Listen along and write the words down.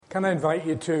Can I invite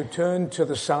you to turn to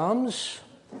the Psalms?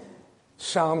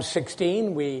 Psalm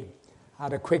 16, we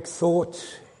had a quick thought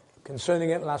concerning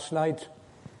it last night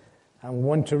and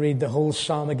want to read the whole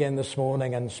psalm again this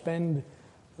morning and spend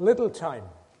a little time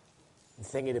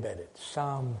thinking about it.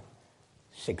 Psalm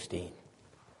 16.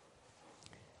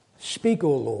 Speak,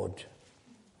 O Lord,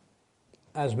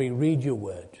 as we read your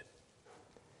word,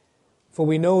 for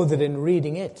we know that in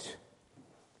reading it,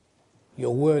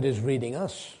 your word is reading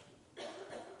us.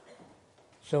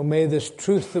 So may this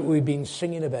truth that we've been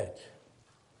singing about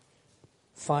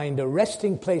find a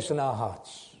resting place in our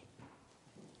hearts.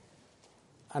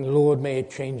 And Lord, may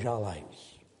it change our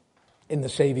lives. In the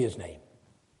Saviour's name.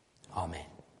 Amen.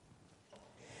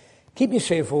 Keep me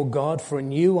safe, O God, for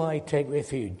in you I take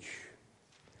refuge.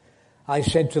 I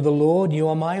said to the Lord, you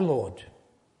are my Lord.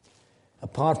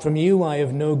 Apart from you I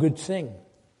have no good thing.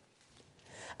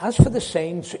 As for the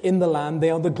saints in the land, they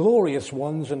are the glorious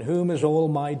ones in whom is all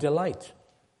my delight.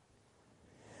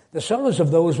 The sorrows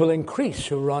of those will increase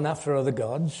who run after other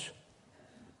gods.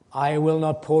 I will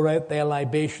not pour out their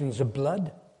libations of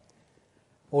blood,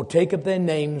 or take up their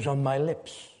names on my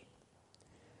lips.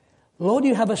 Lord,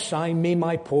 you have assigned me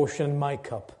my portion and my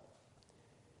cup.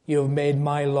 You have made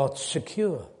my lot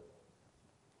secure.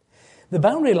 The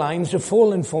boundary lines have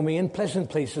fallen for me in pleasant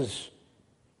places.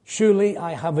 Surely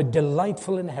I have a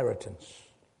delightful inheritance.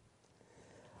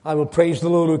 I will praise the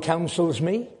Lord who counsels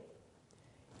me.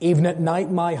 Even at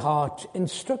night my heart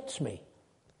instructs me.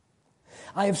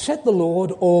 I have set the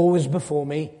Lord always before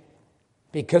me.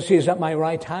 Because he is at my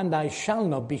right hand, I shall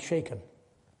not be shaken.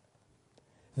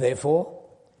 Therefore,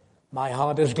 my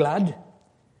heart is glad,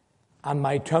 and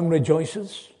my tongue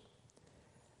rejoices,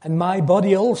 and my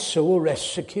body also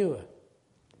rests secure.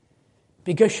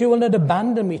 Because you will not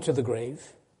abandon me to the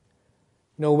grave,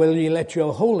 nor will you let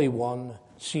your Holy One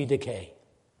see decay.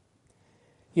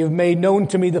 You have made known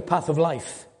to me the path of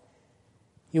life.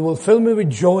 You will fill me with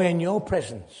joy in your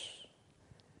presence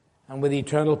and with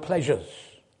eternal pleasures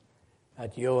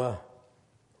at your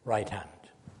right hand.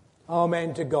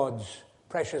 Amen to God's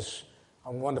precious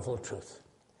and wonderful truth.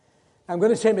 I'm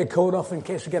going to take my coat off in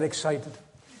case I get excited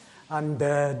and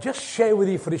just share with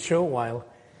you for a short while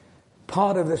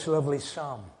part of this lovely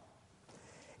psalm.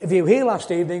 If you were here last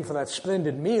evening for that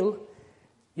splendid meal,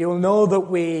 you'll know that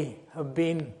we have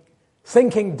been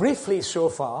thinking briefly so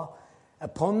far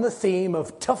upon the theme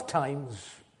of tough times,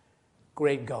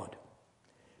 great God.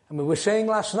 And we were saying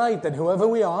last night that whoever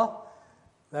we are,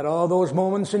 there are those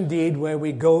moments indeed where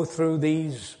we go through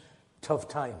these tough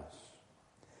times.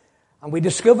 And we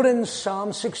discovered in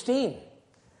Psalm 16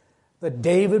 that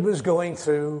David was going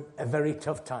through a very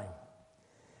tough time.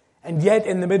 And yet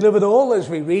in the middle of it all, as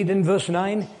we read in verse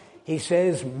 9, he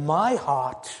says, my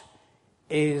heart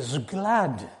is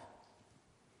glad.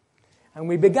 And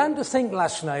we began to think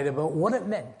last night about what it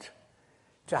meant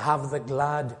to have the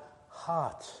glad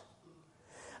heart.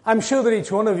 I'm sure that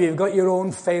each one of you have got your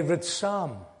own favorite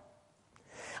psalm.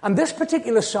 And this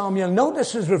particular psalm, you'll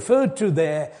notice, is referred to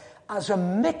there as a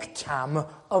miktam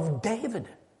of David.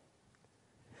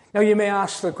 Now you may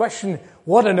ask the question,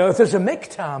 what on earth is a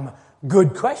miktam?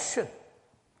 Good question.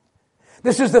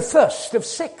 This is the first of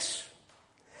 6.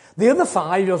 The other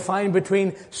 5 you'll find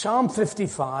between Psalm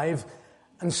 55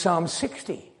 and Psalm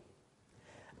 60.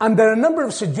 And there are a number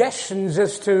of suggestions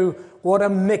as to what a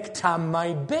miktam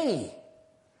might be.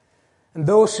 And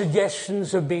those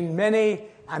suggestions have been many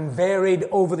and varied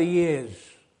over the years.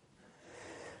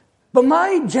 But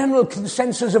my general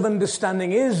consensus of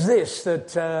understanding is this,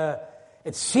 that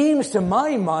it seems to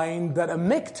my mind that a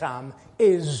miktam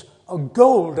is a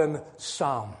golden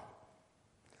psalm.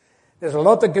 There's a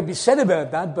lot that could be said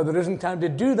about that, but there isn't time to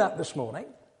do that this morning.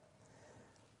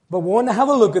 But we want to have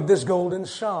a look at this golden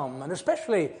psalm, and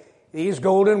especially these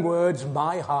golden words,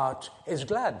 my heart is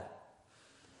glad.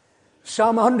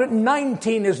 Psalm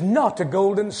 119 is not a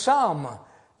golden psalm,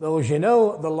 though, as you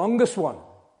know, the longest one.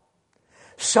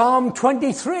 Psalm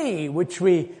 23, which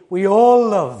we all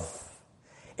love,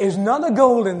 is not a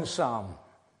golden psalm.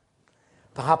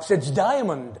 Perhaps it's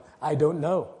diamond, I don't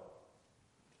know.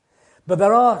 But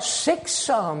there are 6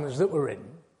 psalms that were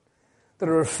written that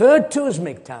are referred to as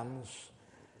miktams,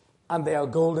 and they are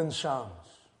golden psalms.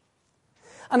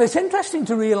 And it's interesting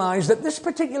to realize that this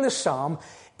particular psalm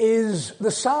is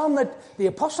the psalm that the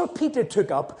Apostle Peter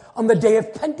took up on the day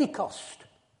of Pentecost.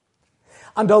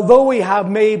 And although we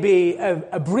have maybe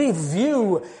a brief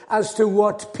view as to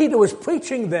what Peter was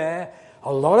preaching there,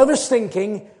 a lot of his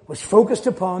thinking was focused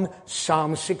upon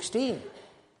Psalm 16.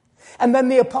 And then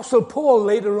the Apostle Paul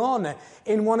later on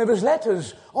in one of his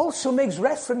letters also makes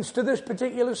reference to this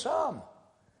particular psalm.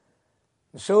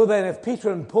 So then if Peter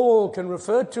and Paul can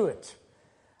refer to it,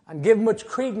 and give much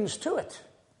credence to it,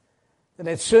 then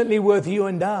it's certainly worth you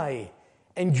and I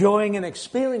enjoying and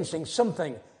experiencing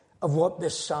something of what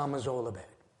this psalm is all about.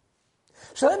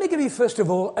 So let me give you, first of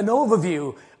all, an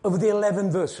overview of the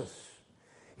 11 verses.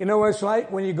 You know what it's like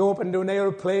when you go up into an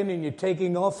aeroplane and you're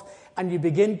taking off and you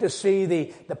begin to see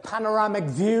the panoramic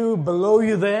view below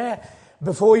you there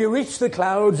before you reach the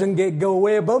clouds and go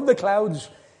way above the clouds,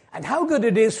 and how good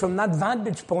it is from that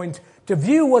vantage point to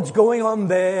view what's going on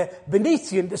there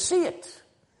beneath you and to see it.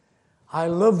 I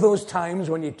love those times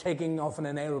when you're taking off in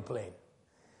an aeroplane.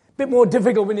 A bit more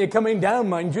difficult when you're coming down,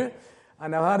 mind you.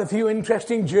 And I've had a few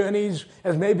interesting journeys,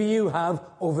 as maybe you have,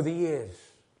 over the years.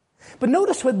 But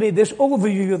notice with me this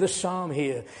overview of the psalm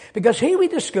here, because here we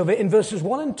discover in verses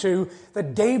 1 and 2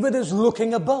 that David is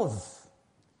looking above.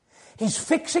 He's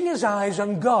fixing his eyes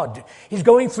on God. He's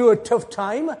going through a tough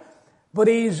time, but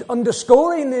he's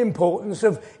underscoring the importance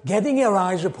of getting your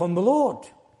eyes upon the Lord.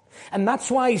 And that's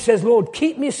why he says, Lord,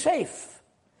 keep me safe.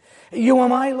 You are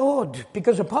my Lord,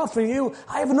 because apart from you,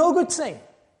 I have no good thing.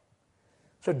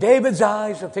 So David's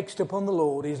eyes are fixed upon the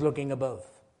Lord. He's looking above.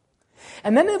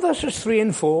 And then in verses 3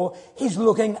 and 4, he's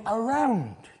looking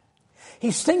around.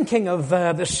 He's thinking of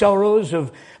the sorrows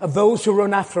of those who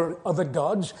run after other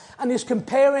gods, and he's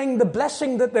comparing the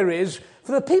blessing that there is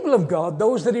for the people of God,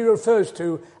 those that he refers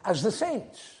to as the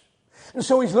saints. And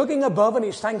so he's looking above and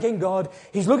he's thanking God.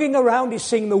 He's looking around, he's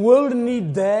seeing the world in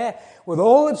need there with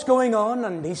all that's going on,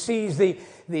 and he sees the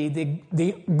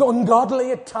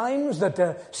ungodly at times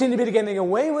that seem to be getting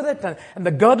away with it, and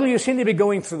the godly who seem to be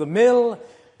going through the mill.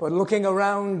 But looking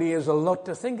around, he has a lot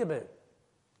to think about.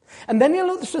 And then you'll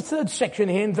notice the third section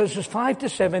here in verses 5 to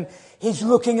 7. He's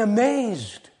looking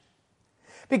amazed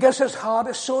because his heart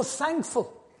is so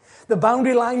thankful. The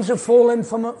boundary lines have fallen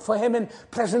for him in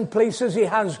pleasant places. He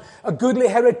has a goodly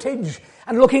heritage.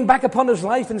 And looking back upon his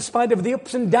life, in spite of the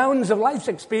ups and downs of life's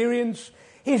experience,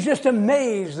 he's just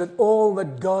amazed at all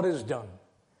that God has done.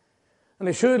 And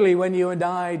assuredly, when you and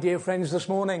I, dear friends, this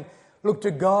morning, look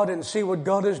to God and see what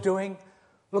God is doing,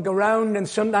 look around and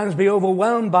sometimes be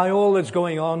overwhelmed by all that's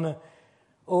going on,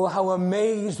 oh, how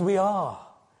amazed we are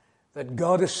that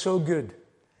God is so good.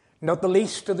 Not the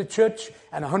least of the church,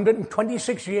 and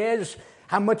 126 years,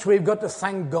 how much we've got to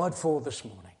thank God for this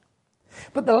morning.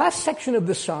 But the last section of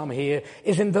the psalm here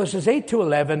is in verses 8 to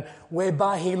 11,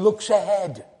 whereby he looks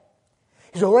ahead.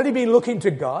 He's already been looking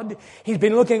to God. He's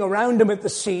been looking around him at the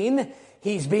scene.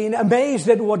 He's been amazed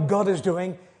at what God is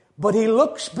doing, but he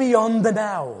looks beyond the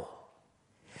now.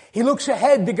 He looks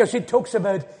ahead because he talks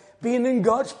about being in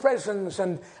God's presence,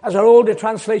 and as our older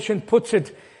translation puts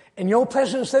it, in your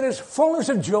presence there is fullness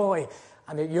of joy,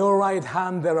 and at your right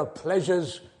hand there are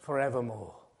pleasures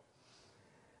forevermore.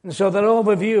 And so that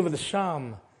overview of the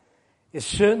psalm is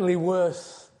certainly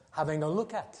worth having a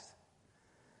look at.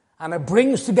 And it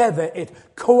brings together, it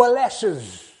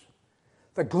coalesces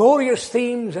the glorious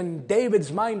themes in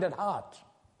David's mind and heart,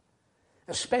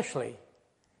 especially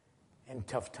in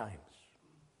tough times.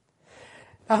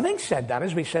 Now, having said that,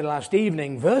 as we said last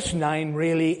evening, verse 9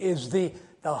 really is the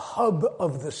hub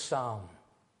of the psalm.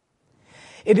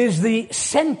 It is the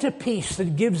centerpiece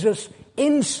that gives us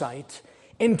insight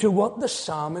into what the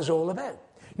psalm is all about.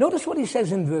 Notice what he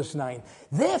says in verse 9.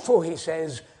 Therefore, he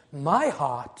says, my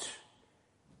heart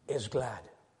is glad.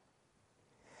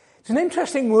 It's an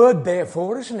interesting word,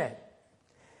 therefore, isn't it?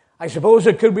 I suppose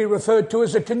it could be referred to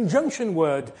as a conjunction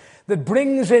word that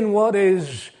brings in what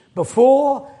is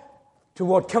before to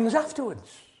what comes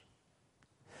afterwards.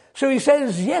 So he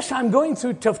says, yes, I'm going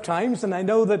through tough times, and I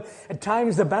know that at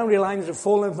times the boundary lines have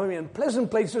fallen for me in pleasant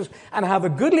places, and I have a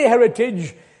goodly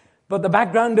heritage, but the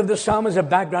background of the psalm is a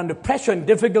background of pressure and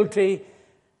difficulty.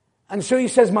 And so he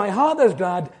says, my heart is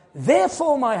glad,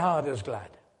 therefore my heart is glad.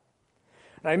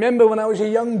 And I remember when I was a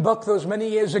young buck those many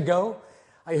years ago,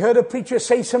 I heard a preacher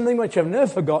say something which I've never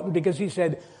forgotten, because he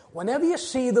said, whenever you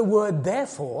see the word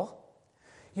therefore,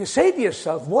 you say to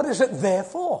yourself, what is it there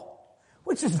for?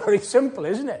 Which is very simple,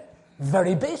 isn't it?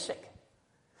 Very basic.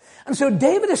 And so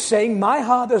David is saying, my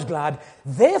heart is glad,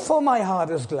 therefore my heart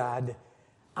is glad.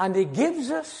 And he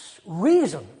gives us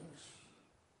reasons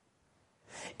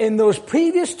in those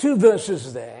previous two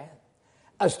verses there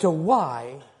as to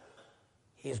why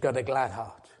he's got a glad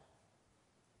heart.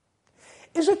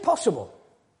 Is it possible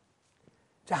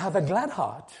to have a glad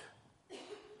heart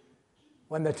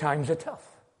when the times are tough?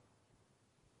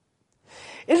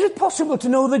 Is it possible to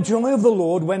know the joy of the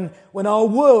Lord when our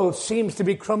world seems to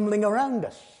be crumbling around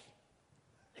us?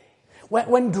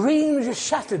 When dreams are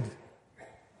shattered?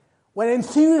 When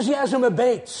enthusiasm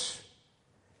abates?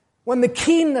 When the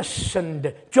keenness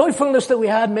and joyfulness that we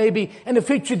had maybe in a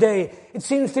future day, it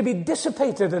seems to be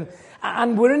dissipated,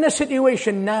 And we're in a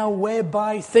situation now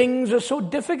whereby things are so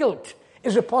difficult.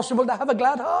 Is it possible to have a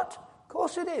glad heart? Of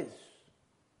course it is.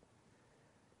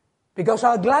 Because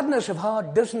our gladness of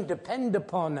heart doesn't depend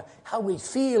upon how we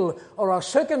feel or our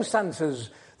circumstances,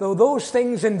 though those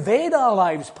things invade our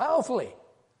lives powerfully.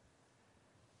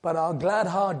 But our glad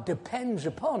heart depends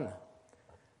upon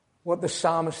what the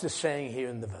psalmist is saying here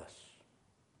in the verse.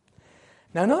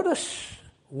 Now notice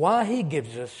why he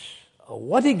gives us, or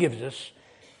what he gives us,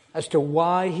 as to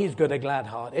why he's got a glad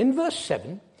heart. In verse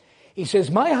 7, he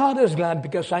says, my heart is glad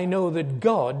because I know that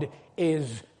God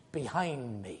is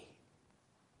behind me.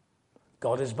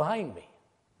 God is behind me.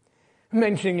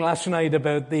 Mentioning last night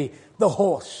about the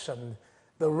horse and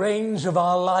the reins of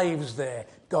our lives there.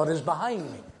 God is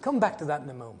behind me. Come back to that in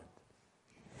a moment.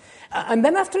 And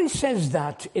then after he says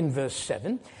that in verse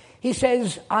 7, he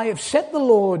says, I have set the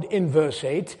Lord, in verse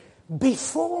 8,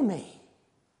 before me.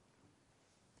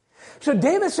 So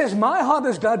David says, my heart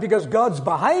is glad because God's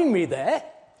behind me there.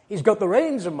 He's got the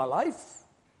reins of my life.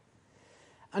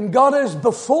 And God is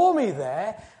before me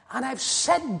there. And I've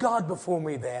set God before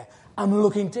me there. I'm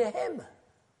looking to him.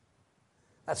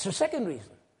 That's the second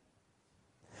reason.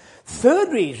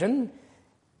 Third reason,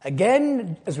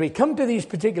 again, as we come to these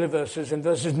particular verses, in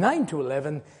verses 9 to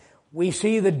 11, we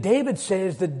see that David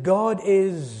says that God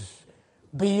is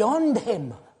beyond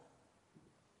him.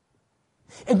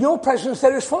 In your presence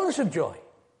there is fullness of joy.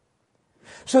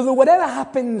 So that whatever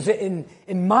happens in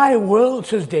my world,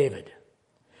 says David,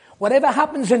 whatever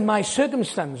happens in my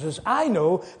circumstances, I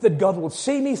know that God will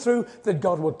see me through, that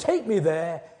God will take me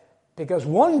there, because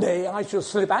one day I shall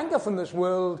slip anchor from this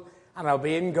world and I'll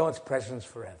be in God's presence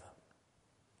forever.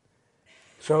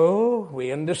 So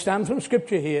we understand from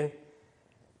Scripture here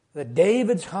that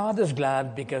David's heart is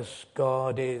glad because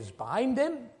God is behind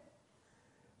him,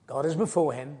 God is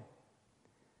before him,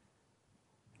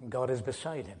 and God is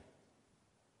beside him,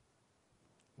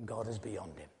 and God is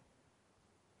beyond him.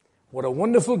 What a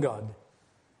wonderful God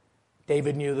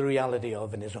David knew the reality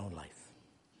of in his own life.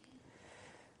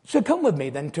 So come with me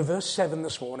then to verse 7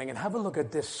 this morning and have a look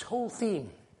at this whole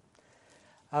theme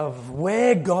of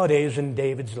where God is in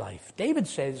David's life. David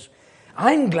says,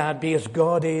 I'm glad because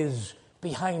God is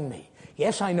behind me.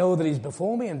 Yes, I know that he's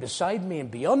before me and beside me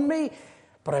and beyond me,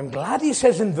 but I'm glad, he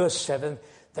says in verse 7,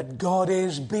 that God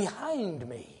is behind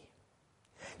me.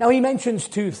 Now he mentions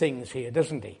two things here,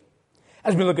 doesn't he?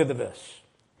 As we look at the verse.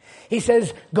 He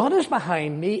says, God is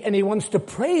behind me, and he wants to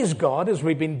praise God, as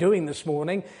we've been doing this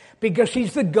morning, because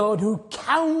he's the God who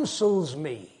counsels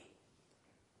me.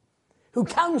 Who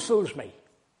counsels me.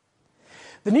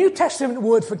 The New Testament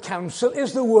word for counsel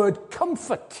is the word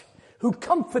comfort. Who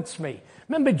comforts me.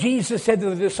 Remember, Jesus said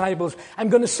to the disciples, I'm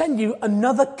going to send you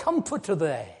another comforter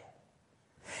there.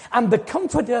 And the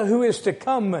comforter who is to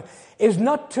come is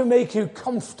not to make you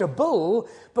comfortable,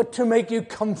 but to make you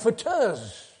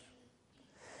comforters.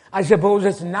 I suppose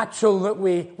it's natural that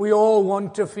we all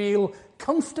want to feel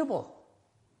comfortable.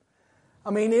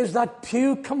 I mean, is that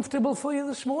pew comfortable for you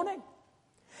this morning?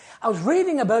 I was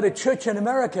reading about a church in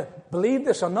America, believe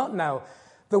this or not now,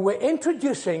 that we're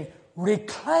introducing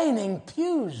reclining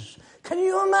pews. Can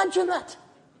you imagine that?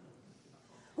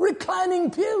 Reclining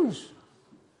pews.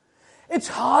 It's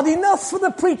hard enough for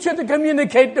the preacher to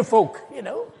communicate to folk, you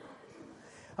know.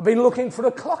 I've been looking for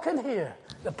a clock in here.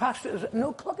 The pastor has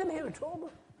no clock in here at all.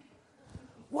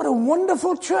 What a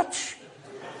wonderful church.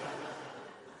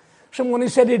 Someone who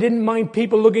said he didn't mind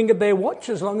people looking at their watch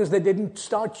as long as they didn't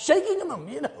start shaking them,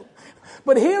 you know.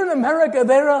 But here in America,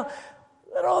 there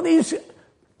are these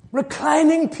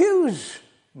reclining pews.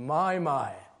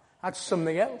 My. That's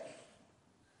something else.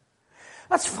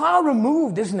 That's far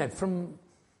removed, isn't it, from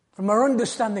our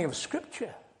understanding of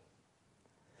Scripture.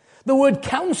 The word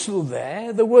counsel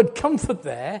there, the word comfort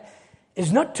there,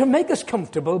 is not to make us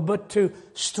comfortable, but to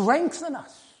strengthen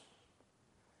us.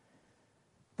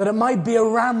 That it might be a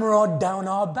ramrod down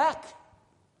our back.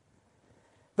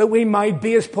 That we might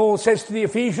be, as Paul says to the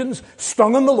Ephesians,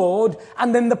 strong in the Lord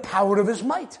and in the power of his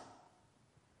might.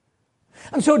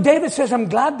 And so David says, I'm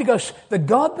glad because the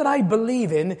God that I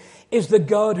believe in is the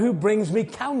God who brings me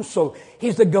counsel.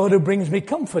 He's the God who brings me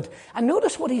comfort. And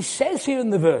notice what he says here in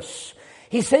the verse.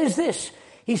 He says this.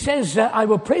 He says, I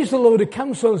will praise the Lord who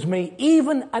counsels me.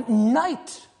 Even at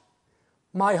night,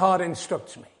 my heart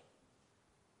instructs me.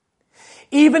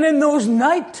 Even in those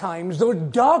night times, those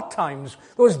dark times,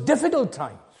 those difficult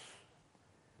times,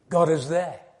 God is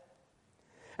there.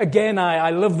 Again,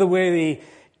 I love the way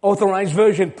Authorized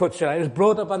Version puts it. I was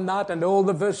brought up on that and all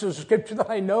the verses of Scripture that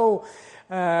I know.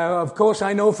 Of course,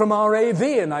 I know from our AV,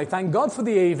 and I thank God for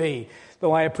the AV,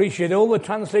 though I appreciate all the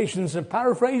translations and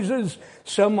paraphrases.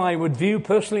 Some I would view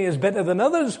personally as better than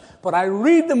others, but I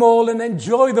read them all and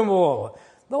enjoy them all,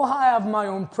 though I have my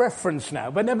own preference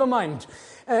now, but never mind.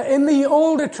 In the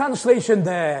older translation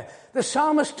there, the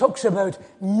psalmist talks about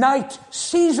night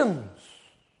seasons.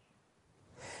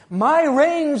 My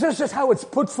reins, this is how it's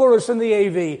put for us in the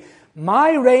AV,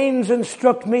 my reins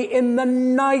instruct me in the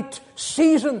night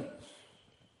seasons.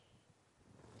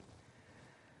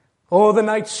 Or the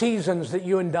night seasons that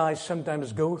you and I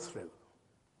sometimes go through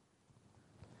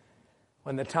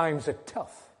when the times are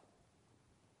tough.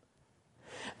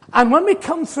 And when we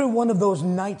come through one of those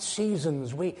night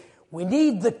seasons, we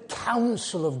need the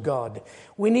counsel of God.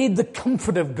 We need the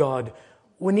comfort of God.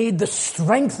 We need the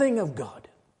strengthening of God.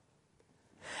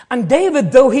 And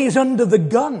David, though he's under the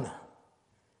gun,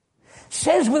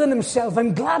 says within himself,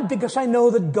 I'm glad because I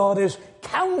know that God is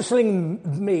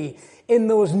counseling me in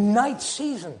those night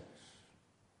seasons.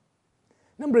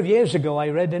 A number of years ago, I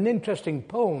read an interesting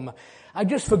poem. I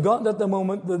just forgotten at the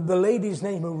moment the lady's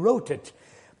name who wrote it,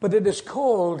 but it is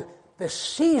called The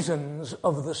Seasons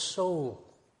of the Soul.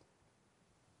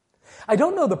 I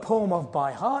don't know the poem off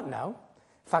by heart now.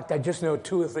 In fact, I just know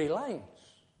 2 or 3 lines.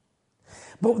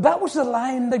 But that was the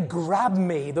line that grabbed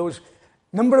me those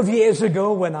number of years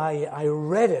ago when I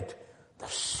read it. The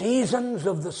seasons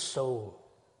of the soul.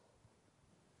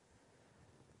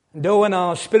 And though in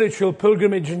our spiritual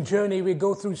pilgrimage and journey we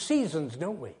go through seasons,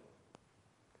 don't we?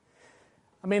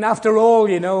 I mean, after all,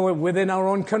 within our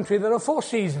own country there are 4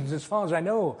 seasons as far as I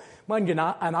know. Mind you,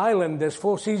 an island, there's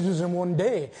 4 seasons in one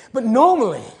day. But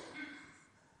normally,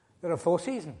 there are 4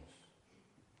 seasons.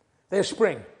 There's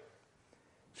spring.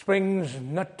 Spring's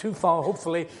not too far,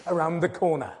 hopefully, around the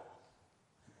corner.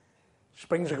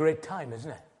 Spring's a great time, isn't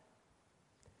it?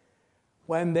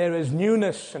 When there is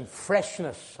newness and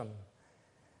freshness, and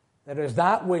there is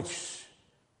that which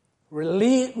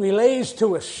relays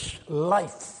to us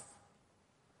life.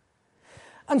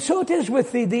 And so it is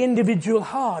with the individual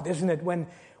heart, isn't it? When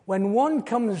one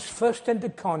comes first into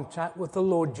contact with the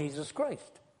Lord Jesus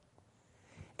Christ.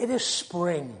 It is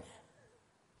spring.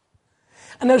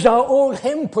 And as our old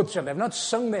hymn puts it, I've not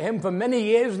sung the hymn for many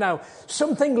years now,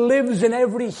 something lives in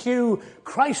every hue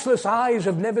Christless eyes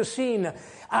have never seen.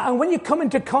 And when you come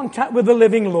into contact with the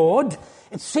living Lord,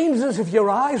 it seems as if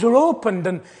your eyes are opened,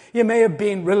 and you may have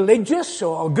been religious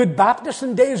or a good Baptist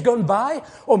in days gone by,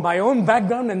 or my own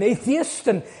background, an atheist,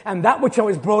 and that which I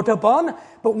was brought up on.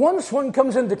 But once one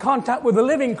comes into contact with the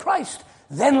living Christ,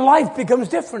 then life becomes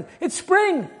different. It's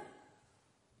spring.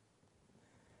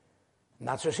 And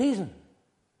that's a season.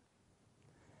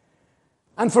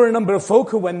 And for a number of folk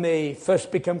who, when they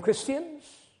first become Christians,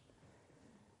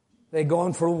 they go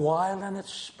on for a while and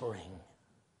it's spring.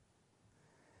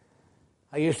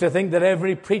 I used to think that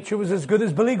every preacher was as good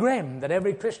as Billy Graham, that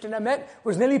every Christian I met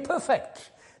was nearly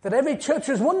perfect, that every church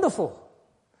was wonderful.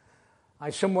 I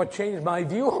somewhat changed my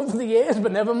view over the years,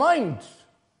 but never mind.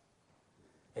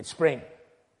 It's spring.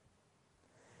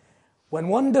 When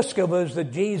one discovers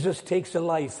that Jesus takes a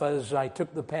life, as I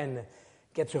took the pen,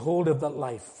 gets a hold of that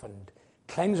life and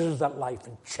cleanses that life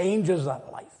and changes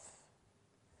that life.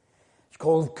 It's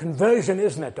called conversion,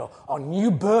 isn't it? Or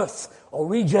new birth or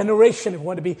regeneration, if you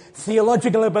want to be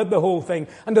theological about the whole thing,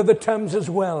 and other terms as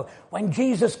well. When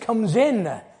Jesus comes in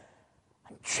and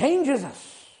changes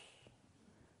us.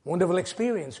 Wonderful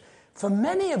experience. For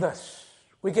many of us,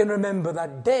 we can remember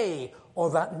that day or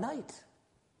that night.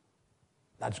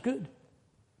 That's good.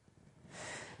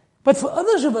 But for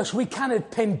others of us, we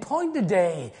cannot pinpoint a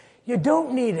day. You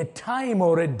don't need a time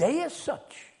or a day as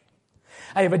such.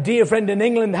 I have a dear friend in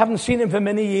England, haven't seen him for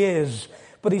many years,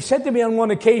 but he said to me on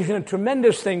one occasion a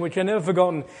tremendous thing which I've never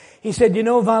forgotten. He said,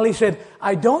 Val, he said,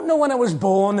 I don't know when I was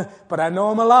born, but I know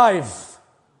I'm alive.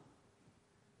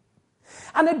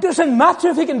 And it doesn't matter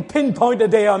if he can pinpoint a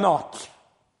day or not.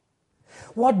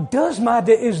 What does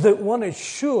matter is that one is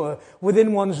sure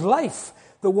within one's life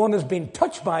that one has been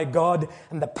touched by God,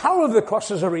 and the power of the cross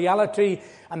is a reality,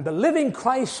 and the living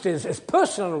Christ is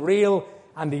personal and real,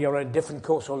 and you're on a different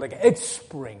course altogether. It's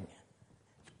spring.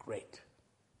 It's great.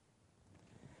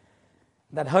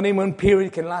 That honeymoon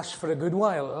period can last for a good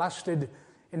while. It lasted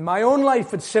in my own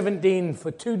life at 17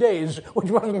 for 2 days, which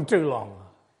wasn't too long.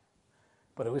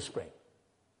 But it was spring.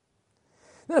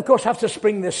 Then, of course, after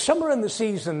spring, there's summer in the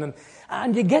season,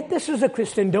 and you get this as a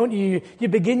Christian, don't you? You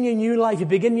begin your new life, you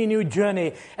begin your new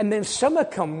journey, and then summer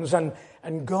comes, and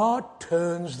God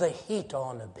turns the heat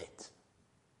on a bit.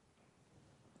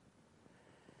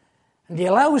 And He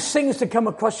allows things to come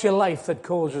across your life that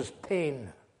causes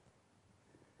pain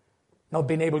not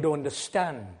being able to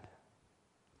understand.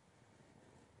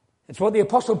 It's what the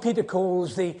Apostle Peter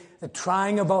calls the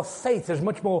trying of our faith is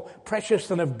much more precious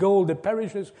than of gold that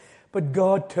perishes, but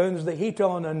God turns the heat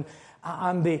on,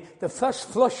 and the first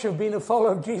flush of being a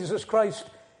follower of Jesus Christ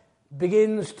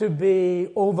begins to be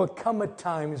overcome at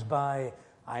times by,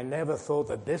 I never thought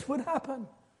that this would happen.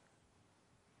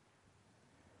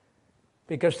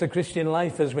 Because the Christian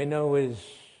life, as we know, is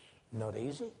not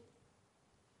easy.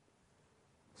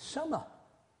 Summer,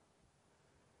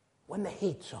 when the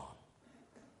heat's on,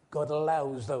 God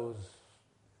allows those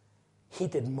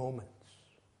heated moments.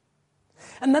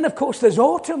 And then, of course, there's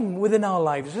autumn within our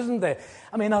lives, isn't there?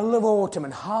 I mean, I love autumn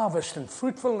and harvest and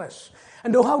fruitfulness.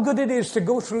 And oh, how good it is to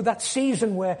go through that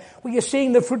season where you're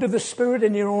seeing the fruit of the Spirit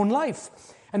in your own life.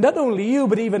 And not only you,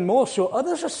 but even more so,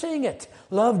 others are seeing it.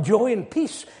 Love, joy, and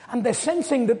peace. And they're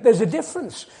sensing that there's a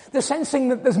difference. They're sensing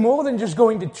that there's more than just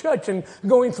going to church and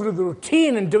going through the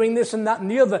routine and doing this and that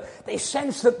and the other. They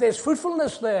sense that there's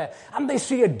fruitfulness there. And they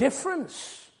see a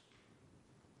difference.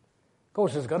 Of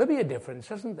course, there's got to be a difference,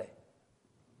 hasn't there?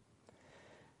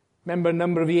 Remember a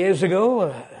number of years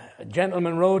ago, a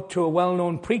gentleman wrote to a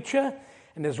well-known preacher,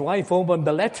 and his wife opened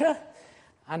the letter.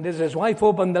 And as his wife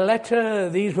opened the letter,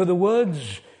 these were the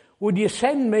words, would you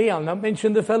send me, I'll not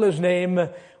mention the fellow's name,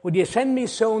 would you send me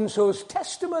so-and-so's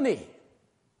testimony?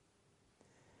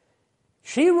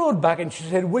 She wrote back and she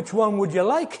said, which one would you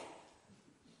like?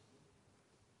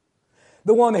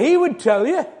 The one he would tell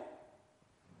you,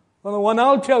 or the one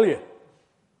I'll tell you?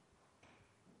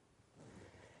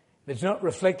 If it's not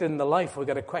reflected in the life, we've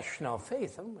got to question our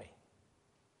faith, haven't we?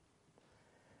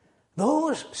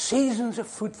 Those seasons of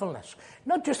fruitfulness,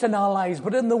 not just in our lives,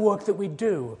 but in the work that we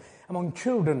do among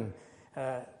children,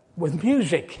 with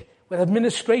music, with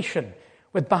administration,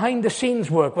 with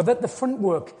behind-the-scenes work, with at the front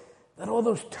work, that all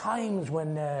those times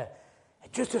when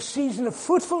it's just a season of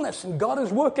fruitfulness and God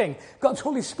is working, God's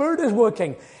Holy Spirit is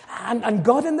working, and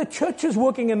God in the church is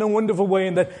working in a wonderful way,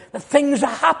 and that the things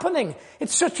are happening.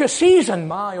 It's such a season.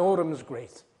 My autumn's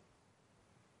great. It's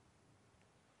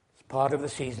part of the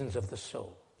seasons of the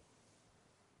soul.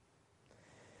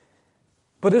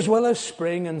 But as well as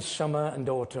spring and summer and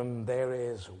autumn, there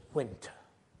is winter.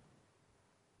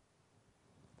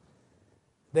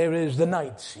 There is the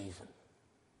night season,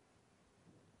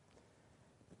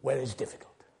 where it's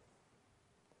difficult.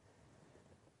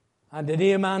 And a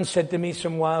dear man said to me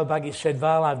some while back, he said,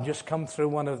 Val, I've just come through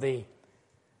one of the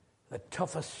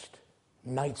toughest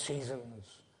night seasons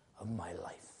of my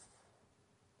life.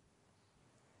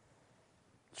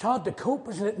 It's hard to cope,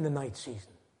 isn't it, in the night season?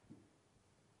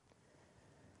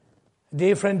 A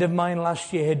dear friend of mine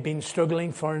last year had been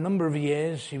struggling for a number of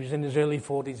years. He was in his early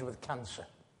 40s with cancer.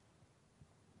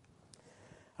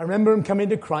 I remember him coming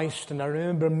to Christ, and I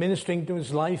remember him ministering to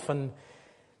his life, and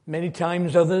many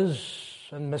times others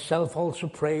and myself also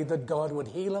prayed that God would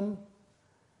heal him.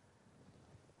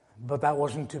 But that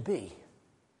wasn't to be.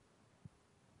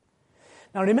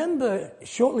 Now remember,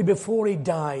 shortly before he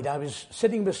died, I was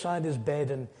sitting beside his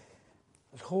bed and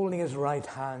I was holding his right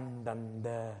hand, and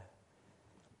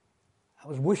I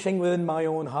was wishing within my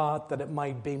own heart that it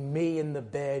might be me in the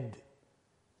bed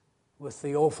with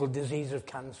the awful disease of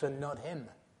cancer, not him.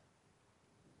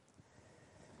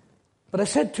 But I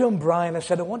said to him, Brian, I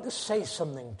said, I want to say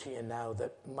something to you now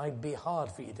that might be hard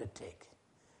for you to take,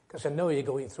 because I know you're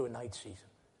going through a night season.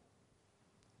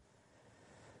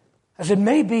 I said,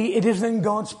 maybe it isn't in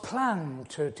God's plan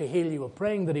to heal you. We're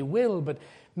praying that he will, but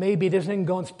maybe it isn't in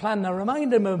God's plan. Now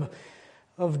remind him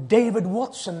of David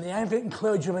Watson, the Anglican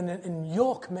clergyman in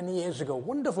York many years ago,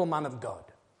 wonderful man of God.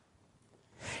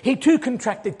 He too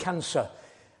contracted cancer,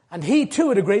 and he too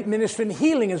had a great ministry in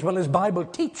healing as well as Bible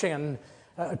teaching, and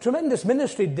a tremendous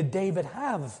ministry did David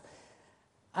have.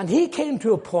 And he came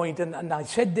to a point, and I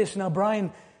said this, now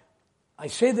Brian, I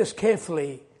say this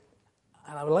carefully,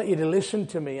 and I would like you to listen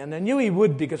to me, and I knew he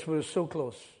would because we were so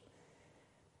close.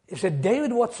 He said,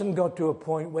 David Watson got to a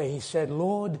point where he said,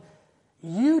 Lord,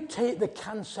 you take the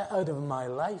cancer out of my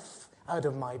life, out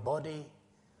of my body,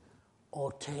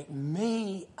 or take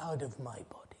me out of my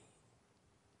body.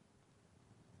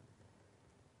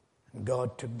 And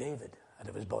God took David out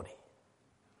of his body.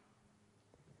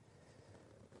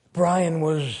 Brian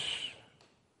was,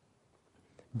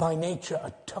 by nature,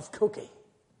 a tough cookie.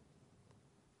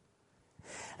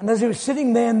 And as he was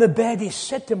sitting there in the bed, he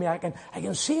said to me, I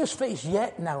can see his face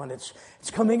yet now, and it's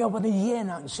coming up in a year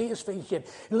now, I can see his face yet.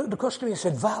 He looked across to me and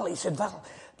said, Val,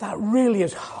 that really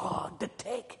is hard to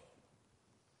take.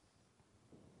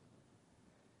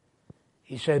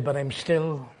 He said, but I'm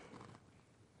still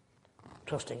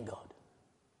trusting God.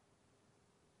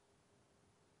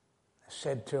 I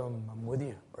said to him, I'm with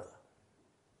you, brother.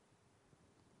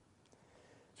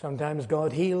 Sometimes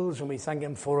God heals and we thank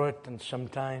him for it, and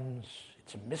sometimes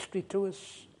it's a mystery to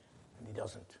us and he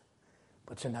doesn't.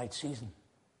 But it's a night season.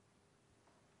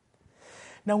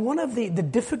 Now, one of the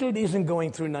difficulties in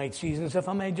going through night seasons, if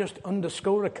I may just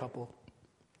underscore a couple,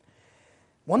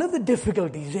 one of the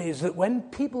difficulties is that when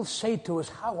people say to us,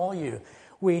 how are you?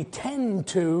 We tend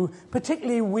to,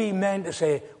 particularly we men, to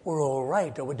say, we're all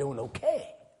right, or we're doing okay.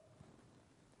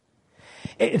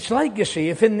 It's like, you see,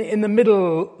 if in the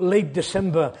middle, late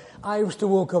December, I was to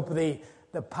walk up the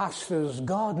pastor's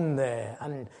garden there,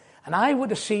 and I were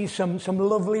to see some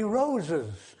lovely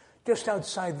roses just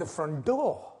outside the front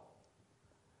door.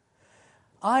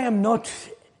 I am not,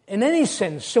 in any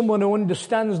sense, someone who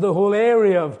understands the whole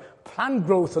area of plant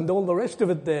growth and all the rest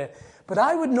of it there. But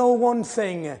I would know one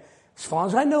thing, as far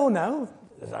as I know now,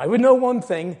 I would know one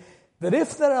thing, that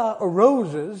if there are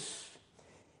roses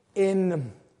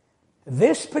in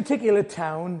this particular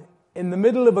town, in the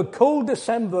middle of a cold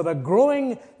December, that are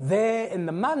growing there in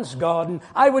the man's garden,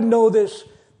 I would know this,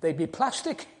 they'd be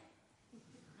plastic.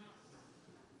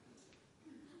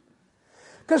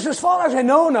 Because as far as I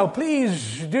know now,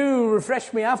 please do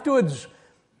refresh me afterwards,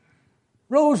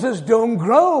 roses don't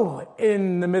grow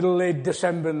in the middle late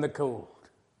December in the cold.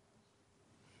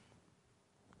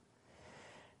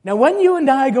 Now, when you and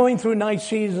I are going through night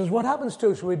seasons, what happens to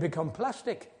us? We become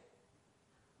plastic.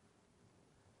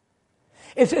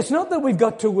 It's not that we've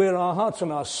got to wear our hearts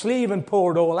on our sleeve and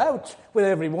pour it all out with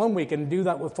everyone. We can do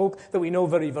that with folk that we know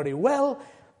very, very well.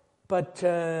 But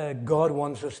God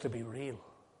wants us to be real.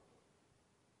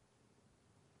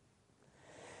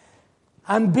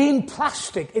 And being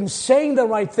plastic in saying the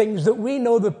right things that we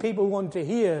know that people want to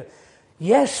hear,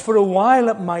 yes, for a while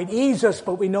it might ease us,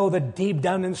 but we know that deep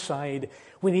down inside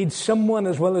we need someone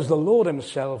as well as the Lord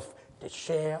himself to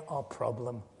share our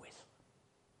problem with.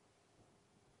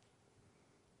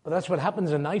 But that's what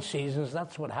happens in night seasons.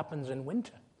 That's what happens in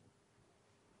winter.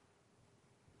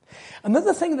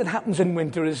 Another thing that happens in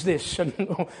winter is this, and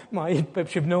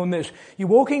perhaps you've known this. You're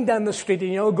walking down the street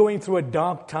and you're going through a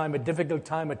dark time, a difficult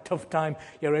time, a tough time.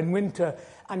 You're in winter,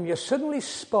 and you suddenly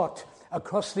spot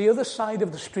across the other side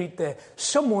of the street there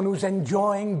someone who's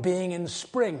enjoying being in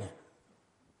spring.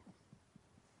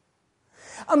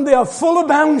 And they are full of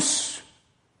bounce.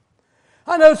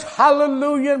 And it's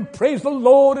hallelujah and praise the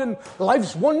Lord and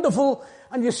life's wonderful.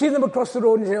 And you see them across the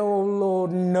road and you say, oh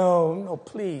Lord, no,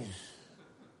 please.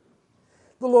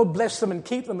 The Lord bless them and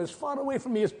keep them as far away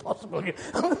from me as possible.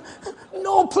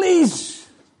 No, please.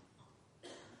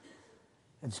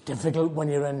 It's difficult when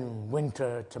you're in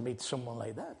winter to meet someone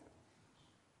like that.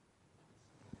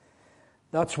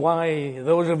 That's why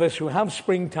those of us who have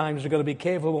springtimes have got to be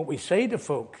careful what we say to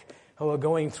folk who are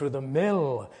going through the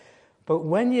mill. But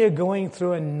when you're going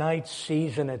through a night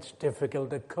season, it's difficult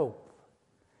to cope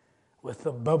with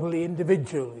the bubbly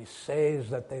individual who says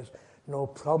that there's no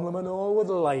problem at all with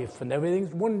life and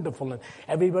everything's wonderful and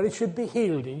everybody should be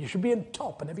healed and you should be on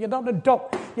top, and if you're not on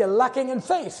top, you're lacking in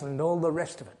faith and all the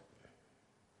rest of it.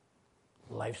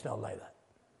 Life's not like that.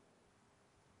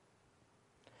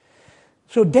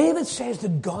 So David says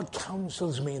that God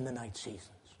counsels me in the night seasons.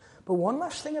 But one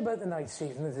last thing about the night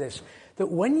season is this, that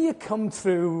when you come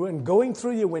through and going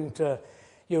through your winter,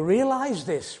 you realize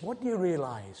this. What do you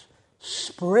realize?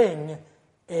 Spring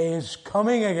is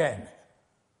coming again.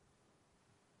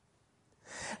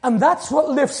 And that's what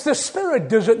lifts the spirit,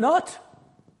 does it not?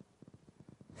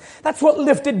 That's what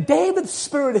lifted David's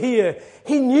spirit here.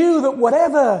 He knew that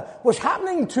whatever was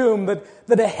happening to him,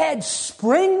 that ahead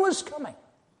spring was coming.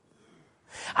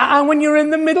 And when you're in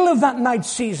the middle of that night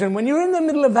season, when you're in the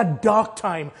middle of that dark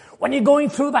time, when you're going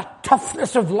through that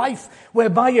toughness of life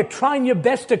whereby you're trying your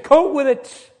best to cope with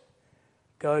it,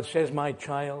 God says, my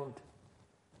child,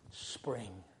 spring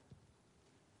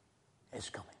is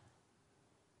coming.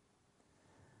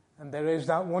 And there is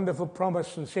that wonderful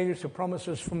promise and series of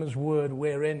promises from his word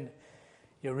wherein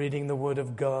you're reading the word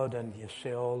of God and you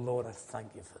say, oh Lord, I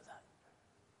thank you for that.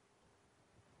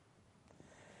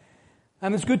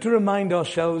 And it's good to remind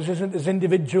ourselves, isn't it, as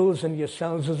individuals and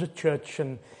yourselves as a church,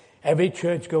 and every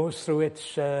church goes through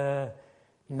its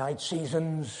night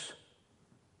seasons,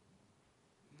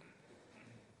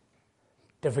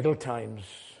 difficult times.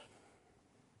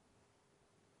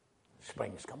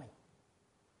 Spring's coming.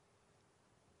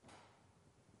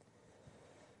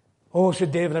 Oh,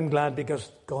 said David, I'm glad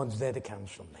because God's there to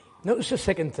counsel me. Notice the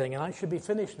second thing, and I should be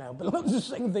finished now, but notice the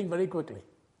second thing very quickly.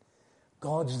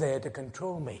 God's there to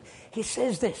control me. He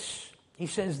says this.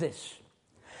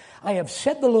 I have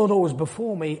set the Lord always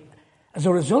before me. As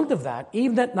a result of that,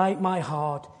 even at night my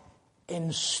heart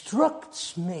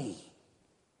instructs me.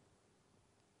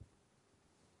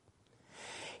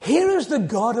 Here is the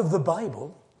God of the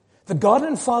Bible the God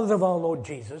and Father of our Lord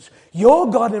Jesus,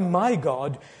 your God and my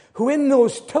God, who in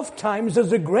those tough times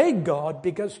is a great God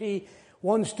because he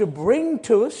wants to bring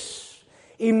to us,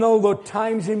 even though at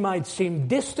times he might seem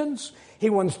distant, he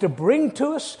wants to bring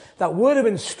to us that word of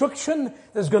instruction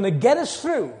that's going to get us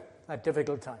through that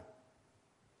difficult time.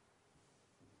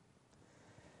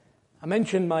 I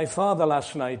mentioned my father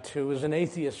last night, who was an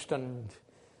atheist, and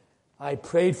I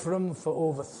prayed for him for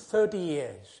over 30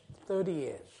 years,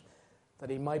 that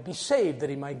he might be saved,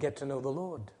 that he might get to know the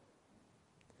Lord.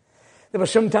 There were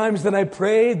some times that I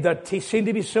prayed that he seemed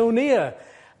to be so near,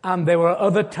 and there were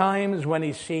other times when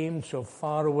he seemed so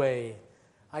far away.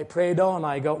 I prayed on,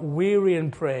 I got weary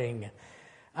in praying,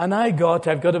 and I've got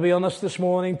to be honest this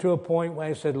morning, to a point where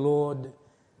I said, Lord,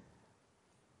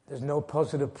 there's no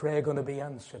positive prayer going to be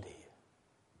answered here.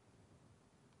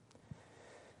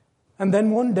 And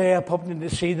then one day I popped in to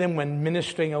see them when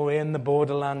ministering away in the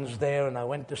borderlands there, and I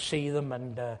went to see them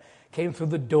and came through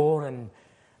the door and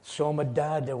saw my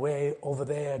dad away over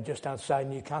there just outside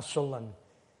Newcastle, and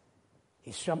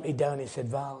he struck me down. He said,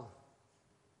 Val,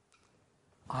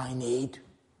 I need.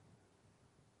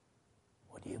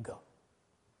 What do you got?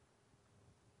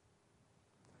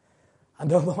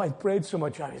 And although I prayed so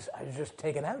much, I was just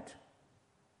taken out.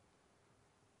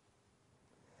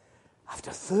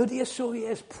 After 30 or so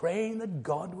years praying that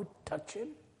God would touch him,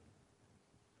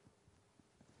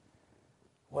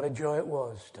 what a joy it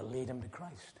was to lead him to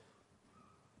Christ.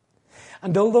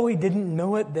 And although he didn't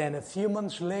know it then, a few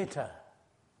months later,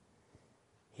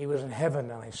 he was in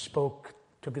heaven, and I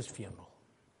took his funeral.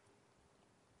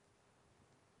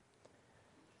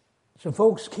 So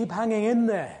folks, keep hanging in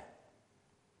there.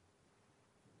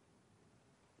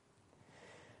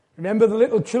 Remember the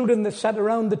little children that sat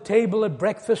around the table at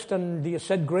breakfast and you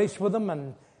said grace with them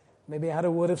and maybe had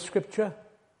a word of scripture?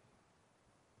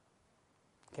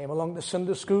 Came along to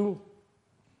Sunday school.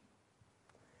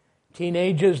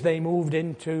 Teenagers, they moved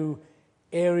into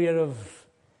area of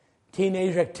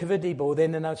teenage activity, both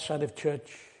in and outside of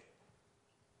church.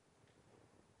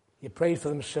 You prayed for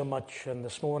them so much, and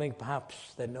this morning perhaps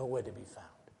they're nowhere to be found.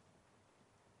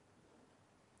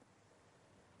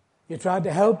 You tried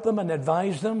to help them and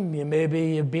advise them.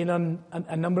 You've been on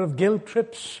a number of guilt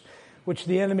trips, which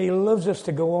the enemy loves us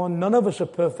to go on. None of us are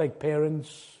perfect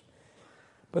parents.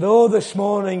 But this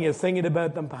morning you're thinking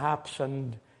about them perhaps,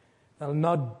 and they'll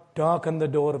not darken the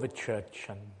door of a church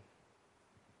and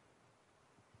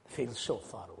feel so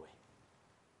far away.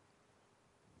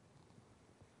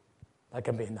 That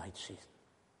can be a night season.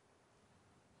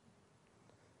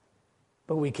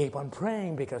 But we keep on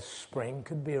praying because spring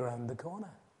could be around the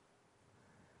corner.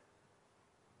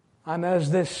 And as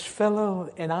this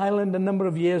fellow in Ireland a number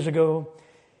of years ago,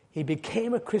 he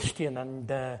became a Christian,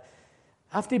 and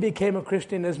after he became a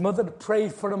Christian, his mother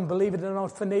prayed for him, believe it or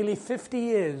not, for nearly 50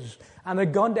 years, and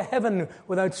had gone to heaven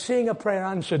without seeing a prayer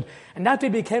answered. And after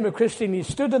he became a Christian, he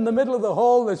stood in the middle of the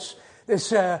hall, this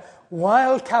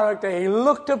wild character. He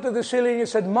looked up to the ceiling and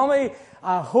said, Mommy,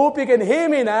 I hope you can hear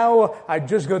me now. I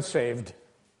just got saved.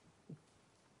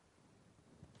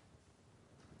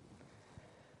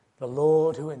 The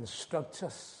Lord who instructs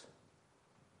us,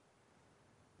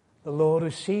 the Lord who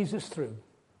sees us through,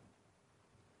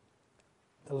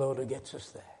 the Lord who gets us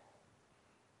there.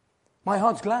 My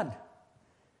heart's glad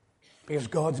because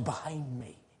God's behind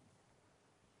me.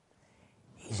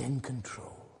 He's in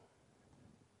control.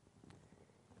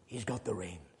 He's got the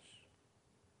reins.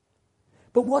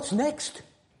 But what's next?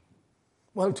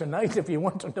 Well, tonight, if you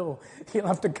want to know, you'll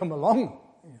have to come along.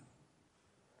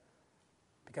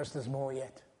 Because there's more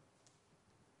yet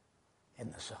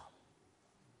in the psalm.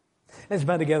 Let's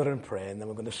bow together and pray, and then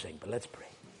we're going to sing, but let's pray.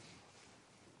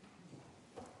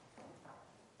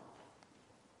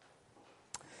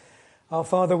 Our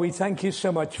Father, we thank you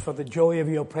so much for the joy of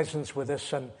your presence with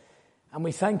us, and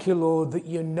we thank you, Lord, that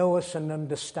you know us and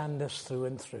understand us through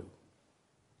and through.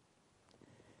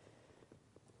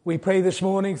 We pray this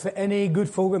morning for any good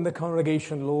folk in the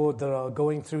congregation, Lord, that are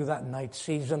going through that night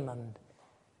season, and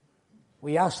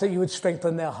we ask that you would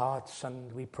strengthen their hearts,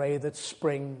 and we pray that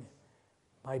spring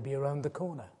might be around the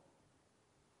corner.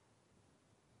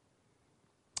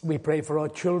 We pray for our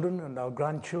children and our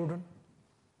grandchildren.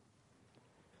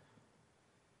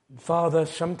 Father,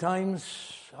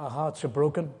 sometimes our hearts are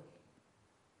broken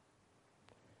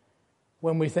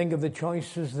when we think of the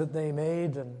choices that they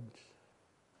made, and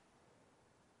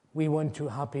we weren't too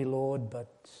happy, Lord,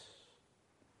 but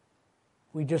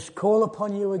we just call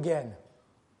upon you again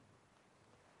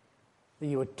that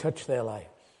you would touch their lives.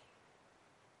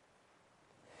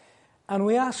 And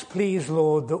we ask, please,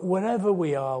 Lord, that wherever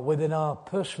we are within our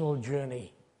personal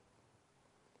journey,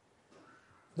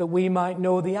 that we might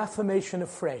know the affirmation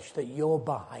afresh that you're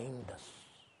behind us,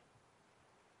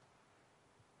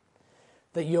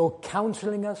 that you're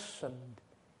counseling us and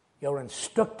you're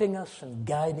instructing us and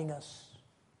guiding us.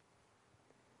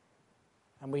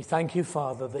 And we thank you,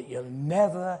 Father, that you'll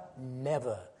never,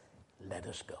 never let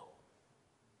us go.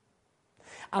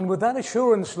 And with that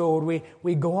assurance, Lord,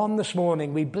 we go on this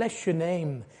morning. We bless your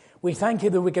name. We thank you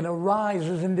that we can arise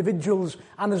as individuals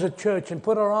and as a church and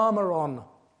put our armor on.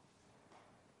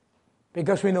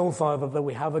 Because we know, Father, that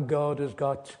we have a God who's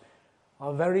got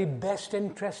our very best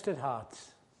interest at heart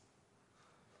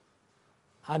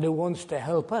and who wants to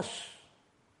help us,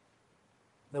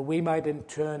 that we might in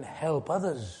turn help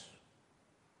others,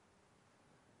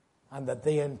 and that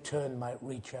they in turn might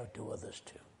reach out to others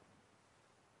too.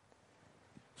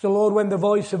 So, Lord, when the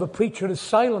voice of a preacher is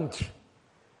silent,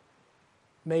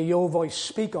 may your voice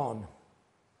speak on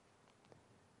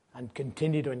and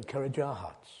continue to encourage our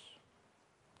hearts.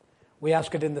 We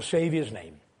ask it in the Saviour's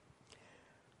name.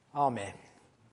 Amen.